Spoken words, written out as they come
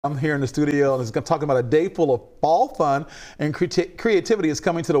I'm here in the studio and it's talking about a day full of fall fun and creativity is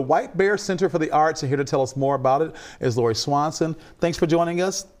coming to the White Bear Center for the Arts. And here to tell us more about it is Lori Swanson. Thanks for joining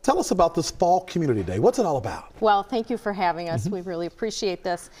us. Tell us about this Fall Community Day. What's it all about? Well, thank you for having us. We really appreciate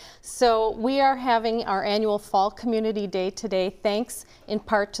this. So we are having our annual Fall Community Day today, thanks in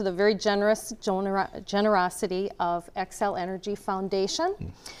part to the very generous generosity of Xcel Energy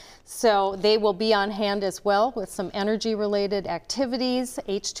Foundation. So they will be on hand as well with some energy-related activities.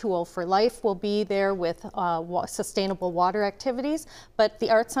 H2O for Life will be there with sustainable water activities, but the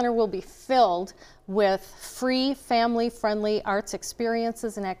Art Center will be filled with free, family-friendly arts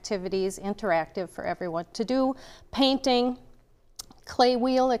experiences and activities, interactive for everyone to do. Painting, clay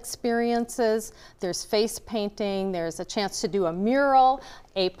wheel experiences, there's face painting, there's a chance to do a mural,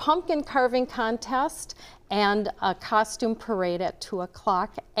 a pumpkin carving contest, and a costume parade at 2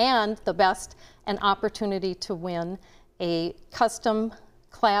 o'clock, and the best, an opportunity to win a custom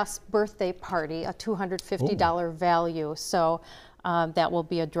class birthday party, a $250 value. So that will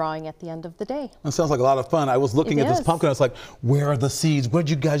be a drawing at the end of the day. That sounds like a lot of fun. I was looking at this pumpkin. I was like, where are the seeds? What did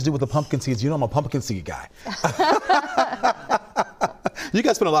you guys do with the pumpkin seeds? You know I'm a pumpkin seed guy. You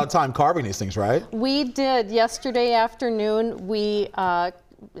guys spent a lot of time carving these things, right? We did. Yesterday afternoon, we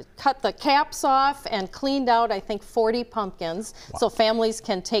cut the caps off and cleaned out, I think, 40 pumpkins. Wow. So families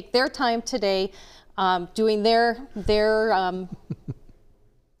can take their time today doing their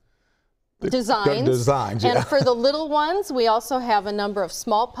designs. Yeah. And for the little ones, we also have a number of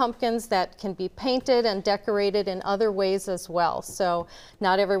small pumpkins that can be painted and decorated in other ways as well. So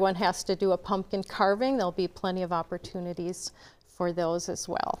not everyone has to do a pumpkin carving. There'll be plenty of opportunities for those as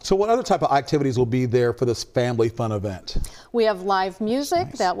well. So what other type of activities will be there for this family fun event? We have live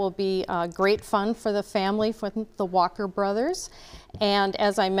music. That will be great fun for the family, for the Walker Brothers. And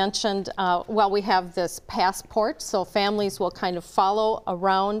as I mentioned, we have this passport, so families will kind of follow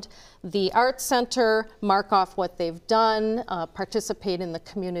around the Art Center, mark off what they've done, participate in the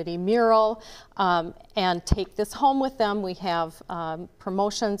community mural, and take this home with them. We have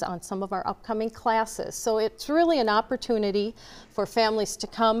promotions on some of our upcoming classes. So it's really an opportunity for families to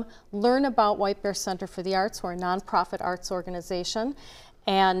come learn about White Bear Center for the Arts. We're a nonprofit arts organization,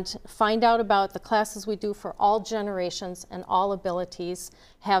 and find out about the classes we do for all generations and all abilities.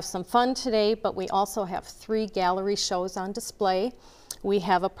 Have some fun today, but we also have 3 gallery shows on display. We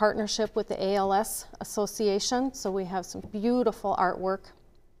have a partnership with the ALS Association, so we have some beautiful artwork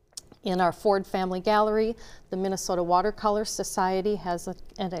in our Ford Family Gallery. The Minnesota Watercolor Society has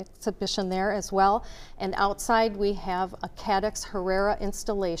an exhibition there as well. And outside we have a Cadex Herrera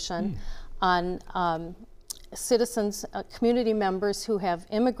installation on citizens, community members who have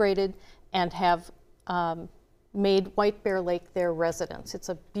immigrated and have made White Bear Lake their residence. It's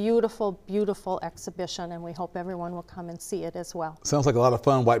a beautiful, beautiful exhibition, and we hope everyone will come and see it as well. Sounds like a lot of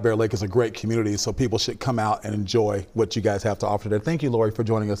fun. White Bear Lake is a great community, so people should come out and enjoy what you guys have to offer today. Thank you, Lori, for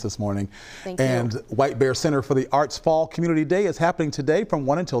joining us this morning. Thank you. And White Bear Center for the Arts Fall Community Day is happening today from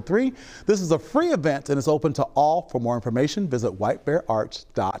 1 until 3. This is a free event and it's open to all. For more information, visit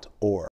whitebeararts.org.